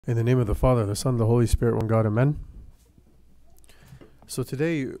In the name of the Father, the Son, the Holy Spirit, one God, amen. So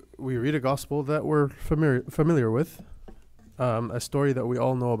today we read a gospel that we're familiar with, a story that we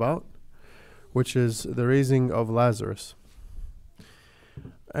all know about, which is the raising of Lazarus.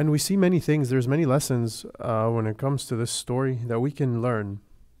 And we see many things, there's many lessons when it comes to this story that we can learn.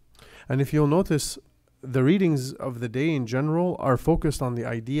 And if you'll notice, the readings of the day in general are focused on the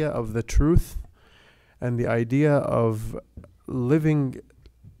idea of the truth and the idea of living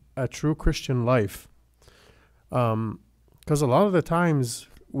a true Christian life. Because a lot of the times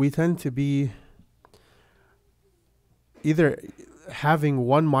we tend to be either having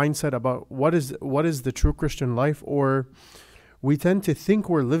one mindset about what is the true Christian life, or we tend to think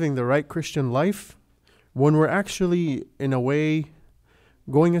we're living the right Christian life when we're actually, in a way,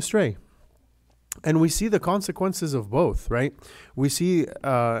 going astray. And we see the consequences of both, right? We see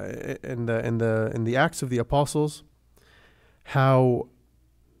in the Acts of the Apostles how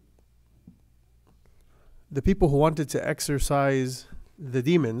the people who wanted to exorcise the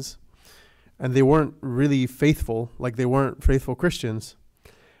demons, and they weren't really faithful, like they weren't faithful Christians,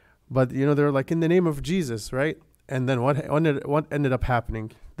 but they're like, in the name of Jesus, right? And then what ended up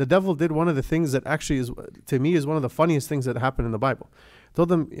happening? The devil did one of the things that actually is, to me, is one of the funniest things that happened in the Bible. Told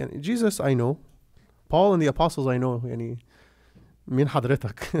them, Jesus, I know. Paul and the apostles, I know. Min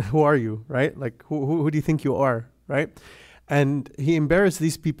hadratak, who are you, right? Like, who do you think you are, right? And he embarrassed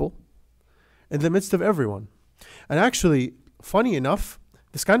these people in the midst of everyone. And actually, funny enough,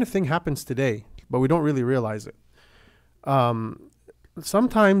 this kind of thing happens today, but we don't really realize it.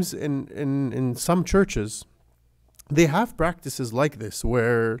 Sometimes in some churches, they have practices like this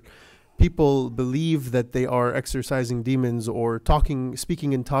where people believe that they are exorcising demons or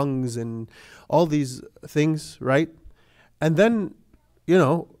speaking in tongues and all these things, right? And then,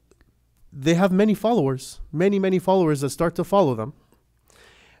 they have many followers, many followers that start to follow them.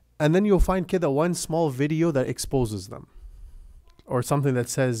 And then you'll find one small video that exposes them. Or something that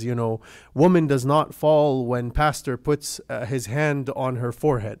says, woman does not fall when pastor puts his hand on her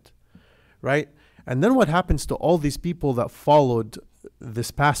forehead, right? And then what happens to all these people that followed this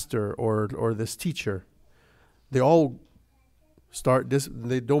pastor or this teacher? They all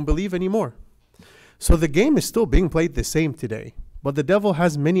they don't believe anymore. So the game is still being played the same today. But the devil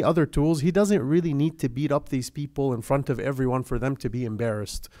has many other tools. He doesn't really need to beat up these people in front of everyone for them to be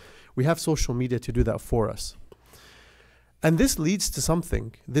embarrassed. We have social media to do that for us. And this leads to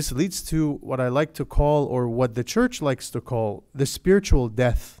something. This leads to what I like to call, or what the church likes to call, the spiritual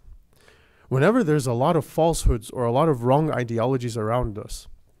death. Whenever there's a lot of falsehoods or a lot of wrong ideologies around us,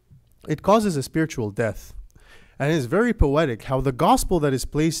 it causes a spiritual death. And it's very poetic how the gospel that is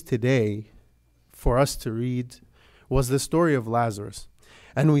placed today for us to read was the story of Lazarus.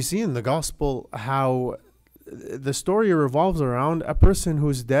 And we see in the gospel how the story revolves around a person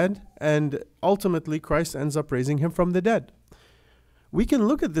who's dead, and ultimately Christ ends up raising him from the dead. We can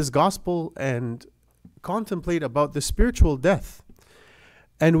look at this gospel and contemplate about the spiritual death.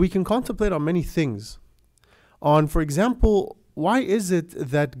 And we can contemplate on many things. On, for example, why is it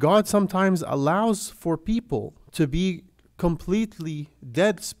that God sometimes allows for people to be completely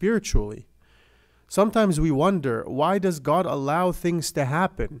dead spiritually? Sometimes we wonder, why does God allow things to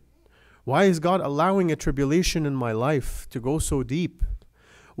happen? Why is God allowing a tribulation in my life to go so deep?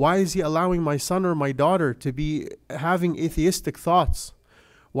 Why is he allowing my son or my daughter to be having atheistic thoughts?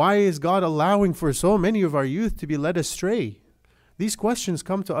 Why is God allowing for so many of our youth to be led astray? These questions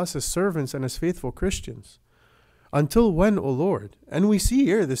come to us as servants and as faithful Christians. Until when, O Lord? And we see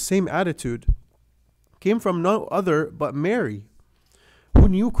here the same attitude came from no other but Mary, who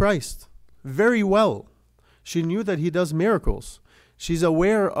knew Christ very well. She knew that he does miracles. She's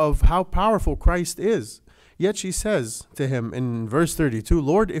aware of how powerful Christ is. Yet she says to him in verse 32,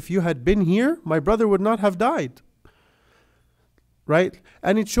 Lord, if you had been here, my brother would not have died. Right?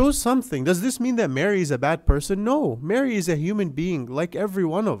 And it shows something. Does this mean that Mary is a bad person? No. Mary is a human being like every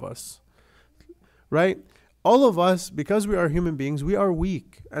one of us. Right? All of us, because we are human beings, we are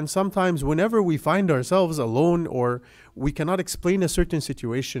weak. And sometimes whenever we find ourselves alone or we cannot explain a certain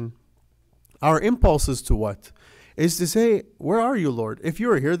situation, our impulse is to what? Is to say, where are you, Lord? If you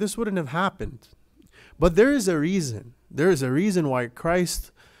were here, this wouldn't have happened. But there is a reason. There is a reason why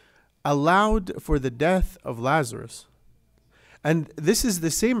Christ allowed for the death of Lazarus. And this is the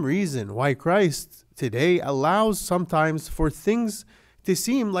same reason why Christ today allows sometimes for things to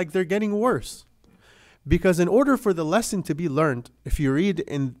seem like they're getting worse. Because in order for the lesson to be learned, if you read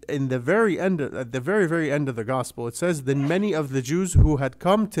in the very end, at the very end of the gospel, it says, then many of the Jews who had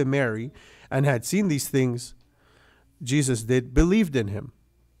come to Mary and had seen these things Jesus did believed in him.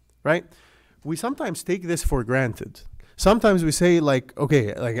 Right? We sometimes take this for granted. Sometimes we say like,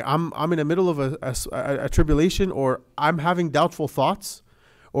 okay, like I'm in the middle of a tribulation, or I'm having doubtful thoughts,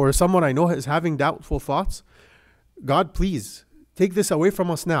 or someone I know is having doubtful thoughts. God, please take this away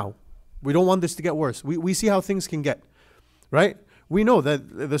from us now. We don't want this to get worse. We see how things can get, right? We know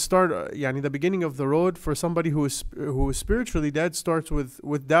that the beginning of the road for somebody who is spiritually dead starts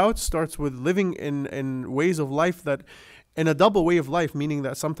with doubt, starts with living in ways of life that, in a double way of life, meaning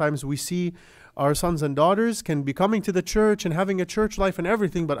that sometimes we see our sons and daughters can be coming to the church and having a church life and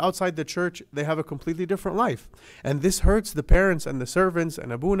everything, but outside the church, they have a completely different life. And this hurts the parents and the servants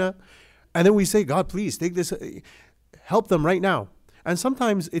and Abuna. And then we say, God, please take this, help them right now. And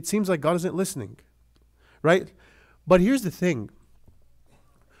sometimes it seems like God isn't listening, right? But here's the thing.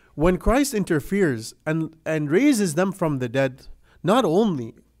 When Christ interferes and raises them from the dead, not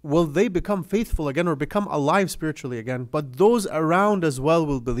only will they become faithful again or become alive spiritually again, but those around as well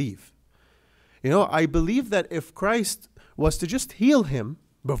will believe. I believe that if Christ was to just heal him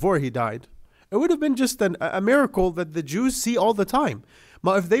before he died, it would have been just a miracle that the Jews see all the time.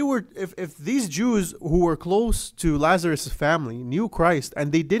 But if these Jews who were close to Lazarus' family knew Christ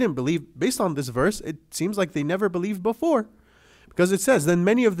and they didn't believe, based on this verse, it seems like they never believed before. Because it says, then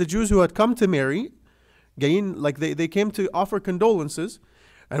many of the Jews who had come to Mary, they came to offer condolences,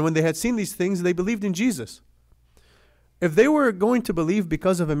 and when they had seen these things, they believed in Jesus. If they were going to believe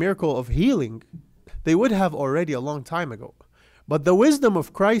because of a miracle of healing, they would have already a long time ago. But the wisdom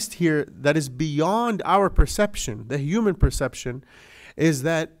of Christ here that is beyond our perception, the human perception, is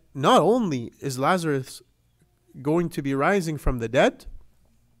that not only is Lazarus going to be rising from the dead,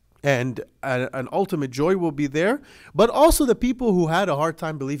 and an ultimate joy will be there, but also the people who had a hard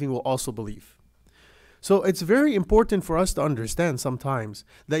time believing will also believe. So it's very important for us to understand sometimes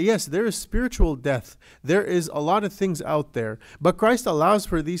that yes, there is spiritual death. There is a lot of things out there, but Christ allows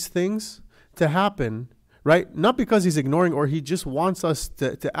for these things to happen, right? Not because he's ignoring or he just wants us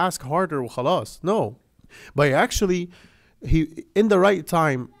to ask harder, khalas. No. But actually, he in the right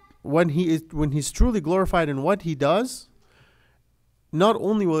time, when he's truly glorified in what he does, not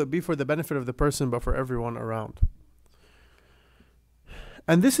only will it be for the benefit of the person, but for everyone around.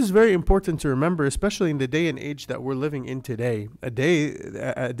 And this is very important to remember, especially in the day and age that we're living in today. A day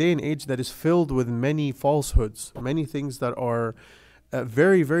and age that is filled with many falsehoods, many things that are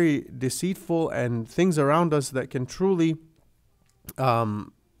very, very deceitful, and things around us that can truly, it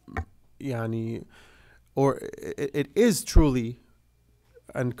is truly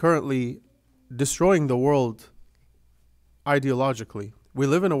and currently destroying the world ideologically. We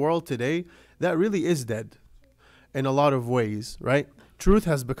live in a world today that really is dead in a lot of ways, right? Truth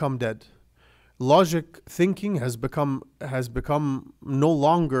has become dead. Logic thinking has become no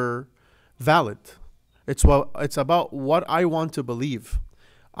longer valid. It's about what I want to believe.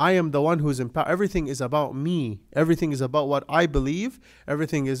 I am the one who's in power. Everything is about me. Everything is about what I believe.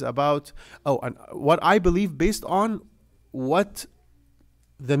 Everything is about and what I believe based on what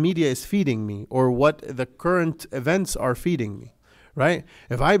the media is feeding me or what the current events are feeding me, right?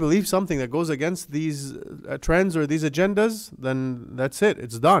 If I believe something that goes against these trends or these agendas, then that's it.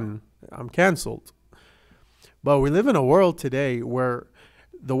 It's done. I'm canceled. But we live in a world today where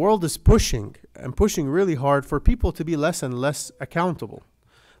the world is pushing really hard for people to be less and less accountable,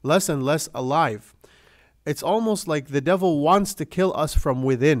 less and less alive. It's almost like the devil wants to kill us from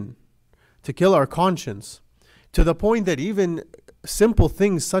within, to kill our conscience, to the point that even simple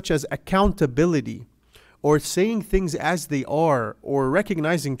things such as accountability or saying things as they are or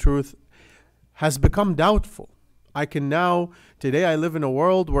recognizing truth has become doubtful. Today I live in a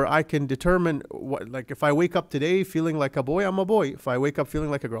world where I can determine if I wake up today feeling like a boy, I'm a boy. If I wake up feeling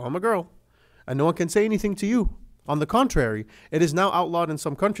like a girl, I'm a girl. And no one can say anything to you. On the contrary, it is now outlawed in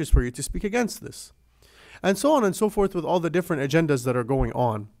some countries for you to speak against this. And so on and so forth with all the different agendas that are going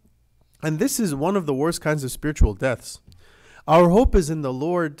on. And this is one of the worst kinds of spiritual deaths. Our hope is in the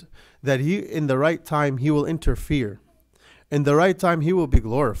Lord that in the right time, he will interfere. In the right time, he will be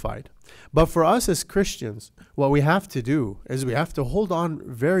glorified. But for us as Christians, what we have to do is we have to hold on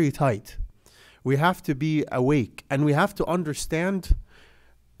very tight. We have to be awake, and we have to understand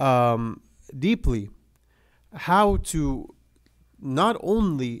deeply how to not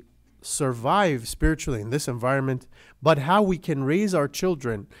only survive spiritually in this environment, but how we can raise our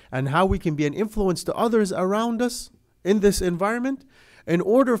children and how we can be an influence to others around us in this environment in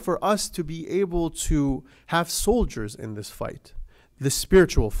order for us to be able to have soldiers in this fight, this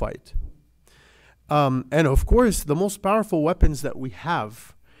spiritual fight. And of course, the most powerful weapons that we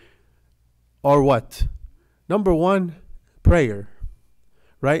have are what? Number one, prayer,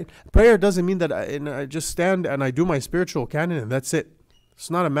 right? Prayer doesn't mean that I just stand and I do my spiritual canon and that's it. It's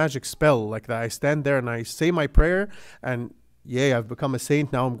not a magic spell like that. I stand there and I say my prayer and yay, I've become a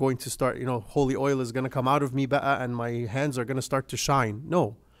saint. Now I'm going to start, holy oil is going to come out of me and my hands are going to start to shine.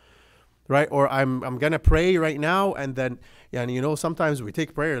 No. Right? Or I'm going to pray right now and then, sometimes we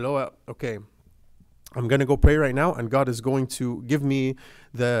take prayer, okay, I'm going to go pray right now and God is going to give me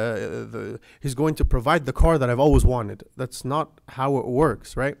He's going to provide the car that I've always wanted. That's not how it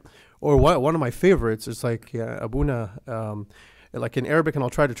works, right? Or one of my favorites is like, Abuna, like in Arabic, and I'll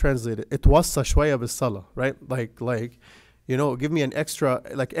try to translate it. Itwassa shwaya bis-salah, right? Like, give me an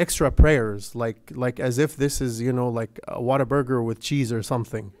extra prayers, like as if this is, like a Whataburger with cheese or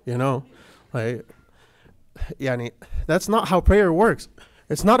something, like, that's not how prayer works.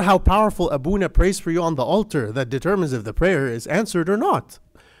 It's not how powerful Abuna prays for you on the altar that determines if the prayer is answered or not,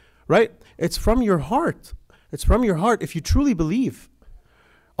 right? It's from your heart. It's from your heart if you truly believe.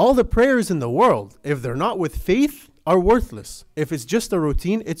 All the prayers in the world, if they're not with faith, are worthless. If it's just a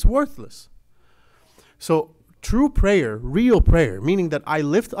routine, it's worthless. So true prayer, real prayer, meaning that I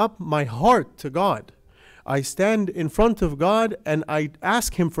lift up my heart to God. I stand in front of God and I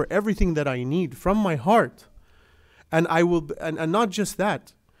ask Him for everything that I need from my heart. And I will, and not just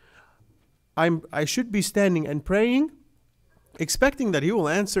that, I should be standing and praying, expecting that He will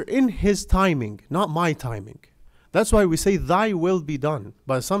answer in His timing, not my timing. That's why we say, Thy will be done.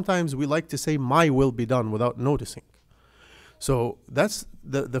 But sometimes we like to say, my will be done without noticing. So that's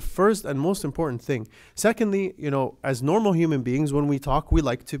the first and most important thing. Secondly, as normal human beings, when we talk, we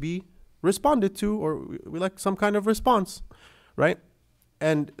like to be responded to, or we like some kind of response, right?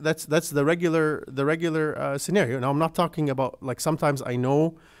 And that's the regular scenario. Now, I'm not talking about, like, sometimes I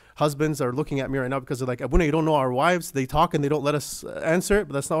know husbands are looking at me right now because they're like, Abuna, you don't know our wives. They talk and they don't let us answer it,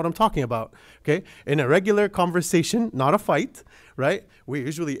 but that's not what I'm talking about, okay? In a regular conversation, not a fight, right? We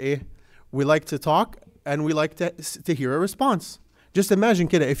usually, we like to talk and we like to hear a response. Just imagine,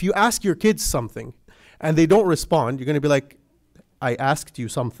 kid, if you ask your kids something and they don't respond, you're going to be like, I asked you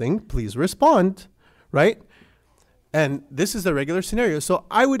something, please respond, right? And this is the regular scenario. So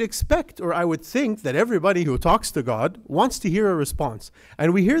I would expect, or I would think, that everybody who talks to God wants to hear a response.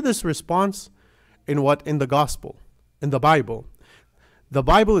 And we hear this response in what? In the gospel, in the Bible. The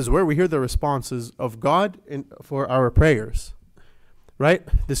Bible is where we hear the responses of God for our prayers, right?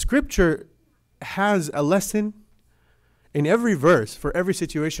 The scripture has a lesson in every verse for every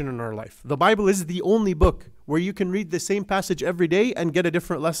situation in our life. The Bible is the only book where you can read the same passage every day and get a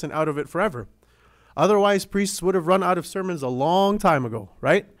different lesson out of it forever. Otherwise, priests would have run out of sermons a long time ago,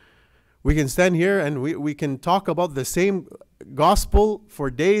 right? We can stand here and we can talk about the same gospel for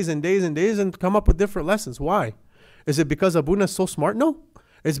days and days and days and come up with different lessons. Why? Is it because Abuna is so smart? No.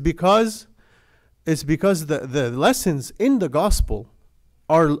 It's because the lessons in the gospel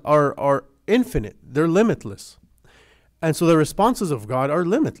are infinite. They're limitless. And so the responses of God are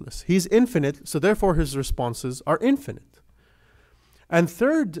limitless. He's infinite, so therefore His responses are infinite. And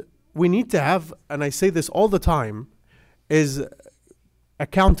third, we need to have, and I say this all the time, is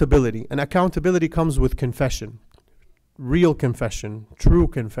accountability. And accountability comes with confession. Real confession, true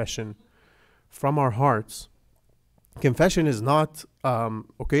confession from our hearts. Confession is not,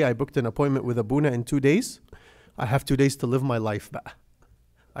 okay, I booked an appointment with Abuna in 2 days. I have 2 days to live my life.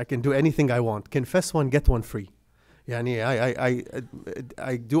 I can do anything I want. Confess one, get one free. I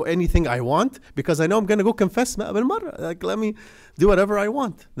do anything I want because I know I'm going to go confess. Like, let me do whatever I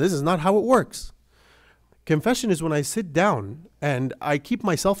want. This is not how it works. Confession is when I sit down and I keep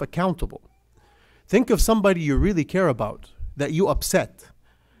myself accountable. Think of somebody you really care about that you upset.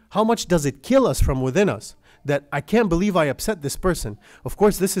 How much does it kill us from within us that I can't believe I upset this person? Of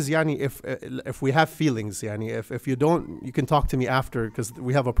course, this is if we have feelings. If you don't, you can talk to me after because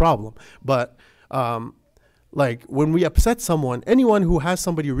we have a problem. But like when we upset someone, anyone who has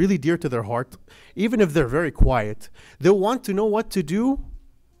somebody really dear to their heart, even if they're very quiet, they'll want to know what to do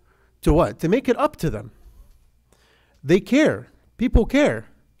to make it up to them. They care. People care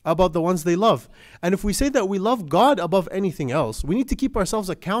about the ones they love. And if we say that we love God above anything else, we need to keep ourselves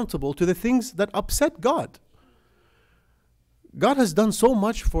accountable to the things that upset God. God has done so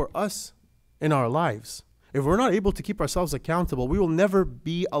much for us in our lives. If we're not able to keep ourselves accountable, we will never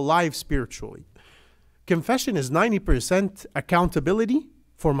be alive spiritually. Confession is 90% accountability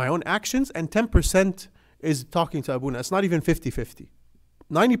for my own actions and 10% is talking to Abuna. It's not even 50-50.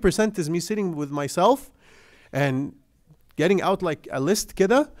 90% is me sitting with myself and getting out like a list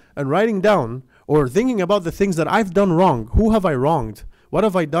kida and writing down or thinking about the things that I've done wrong. Who have I wronged? What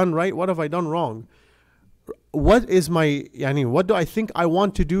have I done right? What have I done wrong? What is my, what do I think I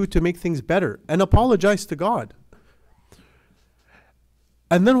want to do to make things better? And apologize to God.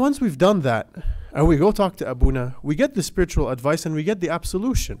 And then once we've done that, and we go talk to Abuna, we get the spiritual advice and we get the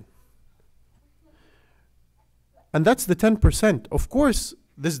absolution. And that's the 10%. Of course,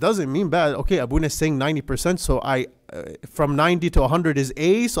 this doesn't mean bad. Okay, Abuna is saying 90%, so I from 90 to 100 is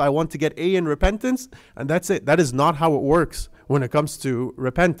A, so I want to get A in repentance, and that's it. That is not how it works when it comes to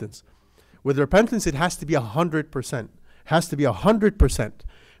repentance. With repentance, it has to be 100%. It has to be 100%,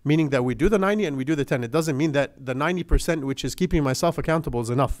 meaning that we do the 90 and we do the 10. It doesn't mean that the 90%, which is keeping myself accountable, is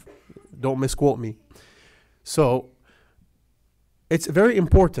enough. Don't misquote me. So it's very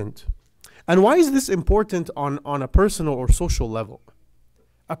important. And why is this important on a personal or social level?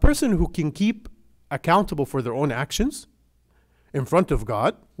 A person who can keep accountable for their own actions in front of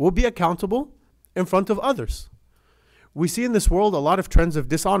God will be accountable in front of others. We see in this world a lot of trends of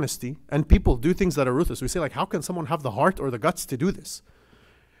dishonesty, and people do things that are ruthless. We say, like, how can someone have the heart or the guts to do this?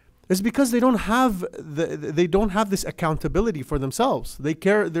 It's because they don't have this accountability for themselves. They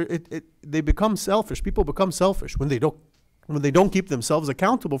become selfish. People become selfish when they don't keep themselves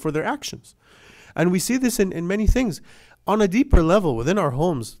accountable for their actions. And we see this in many things. On a deeper level within our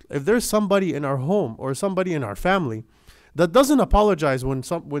homes, if there's somebody in our home or somebody in our family that doesn't apologize when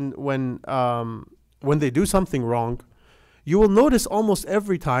they do something wrong, you will notice almost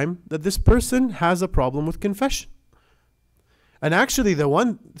every time that this person has a problem with confession. And actually, the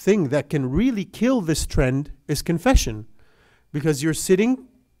one thing that can really kill this trend is confession, because you're sitting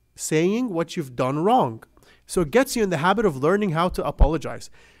saying what you've done wrong. So it gets you in the habit of learning how to apologize,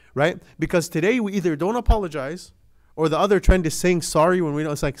 right? Because today we either don't apologize, or the other trend is saying sorry when we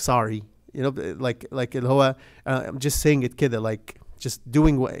know it's like sorry. You know, like I'm just saying it kida, like just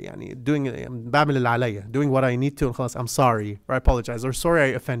doing what doing what I need to, and I'm sorry, or I apologize, or sorry I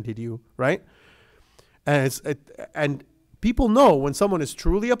offended you, right? And people know when someone is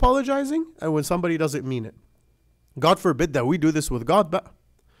truly apologizing and when somebody doesn't mean it. God forbid that we do this with God.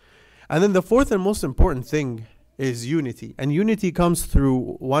 And then the fourth and most important thing is unity. And unity comes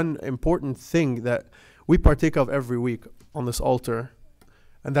through one important thing that we partake of every week on this altar,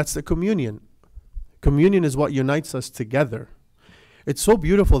 and that's the communion. Communion is what unites us together. It's so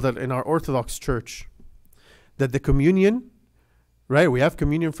beautiful that in our Orthodox church, that the communion, right, we have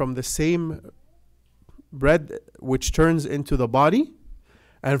communion from the same bread which turns into the body,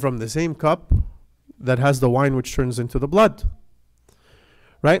 and from the same cup that has the wine which turns into the blood,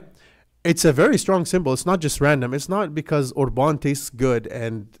 right? It's a very strong symbol. It's not just random. It's not because Orban tastes good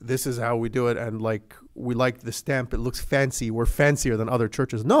and this is how we do it, and like we like the stamp, it looks fancy, we're fancier than other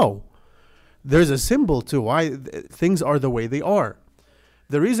churches. No, there's a symbol to why things are the way they are.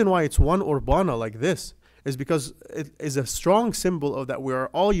 The reason why it's one Urbana like this is because it is a strong symbol of that we are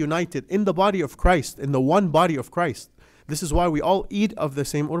all united in the body of Christ, in the one body of Christ. This is why we all eat of the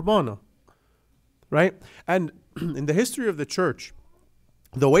same Urbana, right? And in the history of the church,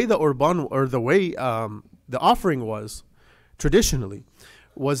 the way the Urban, or the way the offering was traditionally,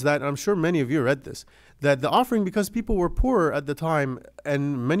 was that, I'm sure many of you read this, that the offering, because people were poor at the time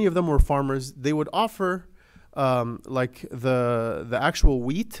and many of them were farmers, they would offer like the actual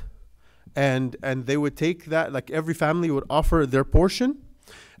wheat, and they would take that, like every family would offer their portion,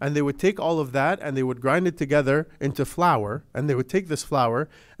 and they would take all of that and they would grind it together into flour, and they would take this flour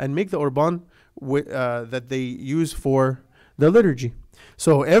and make the Urban that they use for the liturgy.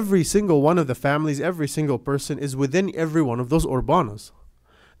 So every single one of the families, every single person is within every one of those Urbanas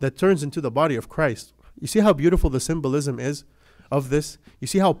that turns into the body of Christ. You see how beautiful the symbolism is of this? You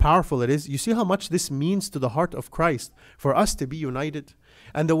see how powerful it is? You see how much this means to the heart of Christ for us to be united?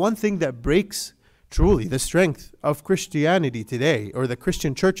 And the one thing that breaks truly the strength of Christianity today, or the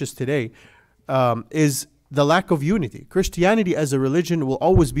Christian churches today, is the lack of unity. Christianity as a religion will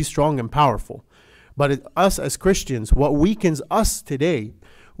always be strong and powerful. But us as Christians, what weakens us today,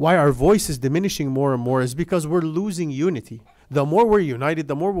 why our voice is diminishing more and more, is because we're losing unity. The more we're united,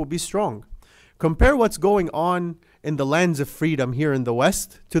 the more we'll be strong. Compare what's going on in the lands of freedom here in the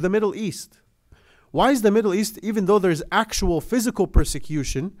West to the Middle East. Why is the Middle East, even though there's actual physical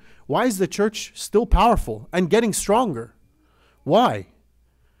persecution, why is the church still powerful and getting stronger? Why?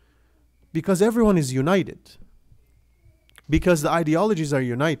 Because everyone is united. Because the ideologies are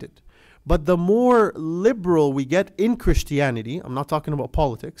united. But the more liberal we get in Christianity, I'm not talking about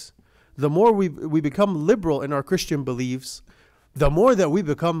politics, the more we become liberal in our Christian beliefs, the more that we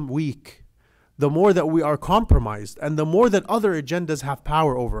become weak, the more that we are compromised, and the more that other agendas have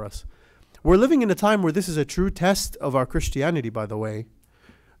power over us. We're living in a time where this is a true test of our Christianity, by the way,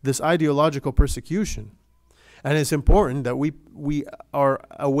 this ideological persecution. And it's important that we are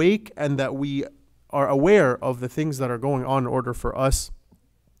awake and that we are aware of the things that are going on in order for us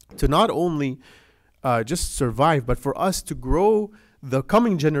to not only just survive, but for us to grow the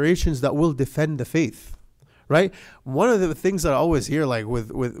coming generations that will defend the faith. Right? One of the things that I always hear, like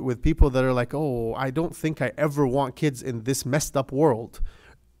with people that are like, oh, I don't think I ever want kids in this messed up world.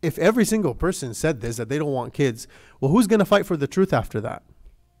 If every single person said this, that they don't want kids, well, who's going to fight for the truth after that?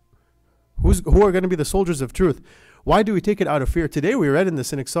 Who are going to be the soldiers of truth? Why do we take it out of fear? Today we read in the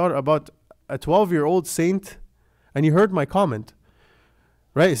Synaxar about a 12-year-old saint, and you heard my comment.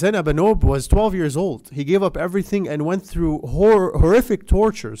 Right? Saint Abanob was 12 years old. He gave up everything and went through horrific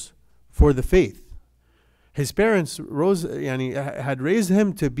tortures for the faith. His parents had raised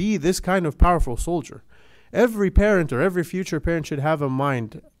him to be this kind of powerful soldier. Every parent or every future parent should have in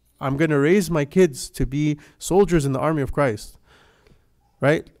mind, I'm going to raise my kids to be soldiers in the army of Christ.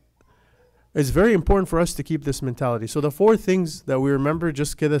 Right? It's very important for us to keep this mentality. So the 4 things that we remember,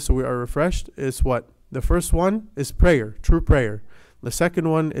 just kida, so we are refreshed, is what? The first one is prayer, true prayer. The second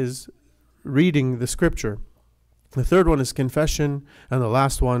one is reading the scripture. The third one is confession. And the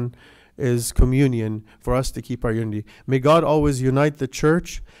last one is communion, for us to keep our unity. May God always unite the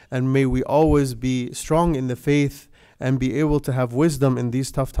church, and may we always be strong in the faith and be able to have wisdom in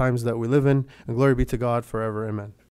these tough times that we live in. And glory be to God forever. Amen.